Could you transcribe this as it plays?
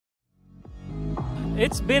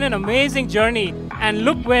It's been an amazing journey, and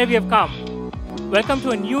look where we have come. Welcome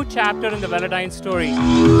to a new chapter in the Velodyne story.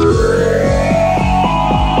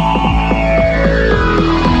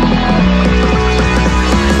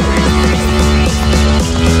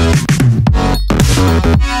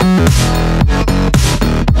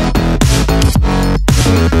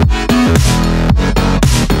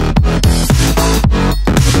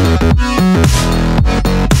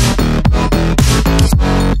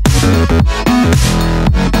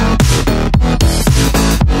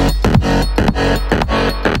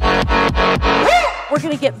 We're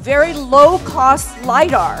going to get very low-cost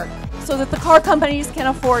Lidar so that the car companies can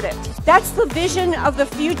afford it. That's the vision of the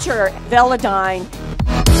future, Velodyne.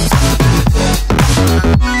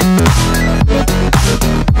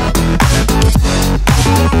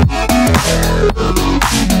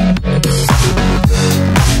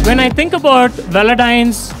 When I think about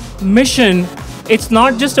Velodyne's mission, it's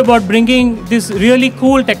not just about bringing this really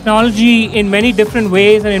cool technology in many different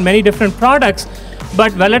ways and in many different products,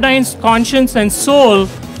 but Velodyne's conscience and soul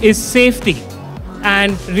is safety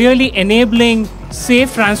and really enabling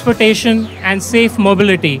safe transportation and safe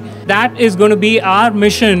mobility. That is going to be our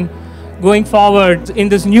mission going forward in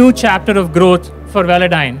this new chapter of growth for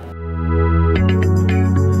Velodyne.